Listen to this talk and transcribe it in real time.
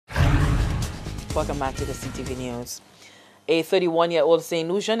Welcome back to the CTV News. A 31-year-old St.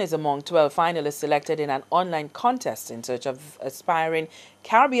 Lucian is among 12 finalists selected in an online contest in search of aspiring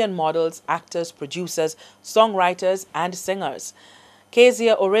Caribbean models, actors, producers, songwriters, and singers.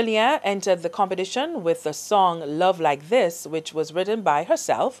 Kazia Aurelian entered the competition with the song Love Like This, which was written by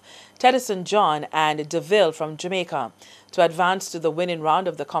herself, Teddyson John, and DeVille from Jamaica. To advance to the winning round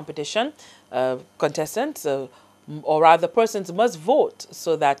of the competition, contestants, or rather persons, must vote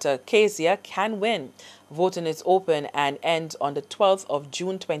so that Kazia can win. Voting is open and ends on the 12th of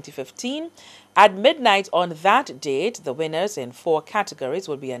June 2015. At midnight on that date, the winners in 4 categories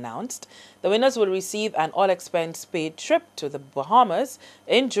will be announced. The winners will receive an all-expense-paid trip to the Bahamas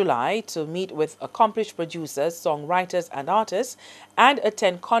in July to meet with accomplished producers, songwriters, and artists, and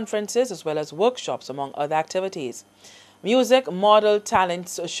attend conferences as well as workshops, among other activities. Music Model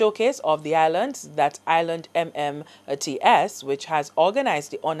Talents Showcase of the Islands, that's Island MMTS, which has organized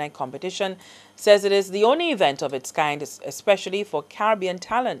the online competition, says it is the only event of its kind, especially for Caribbean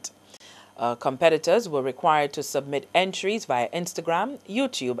talent. Competitors were required to submit entries via Instagram,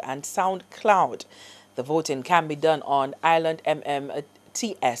 YouTube, and SoundCloud. The voting can be done on Island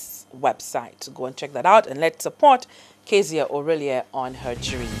MMTS website. Go and check that out, and let's support Kazia Aurelian on her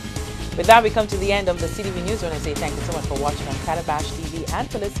dream. With that, we come to the end of the CTV News. I want to say thank you so much for watching on Calabash TV and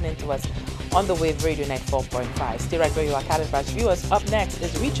for listening to us on the Wave Radio 94.5. Stay right where you are, Calabash viewers. Up next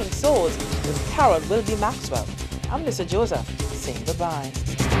is Reaching Souls with Carol Wilby Maxwell. I'm Mr. Joseph, saying goodbye.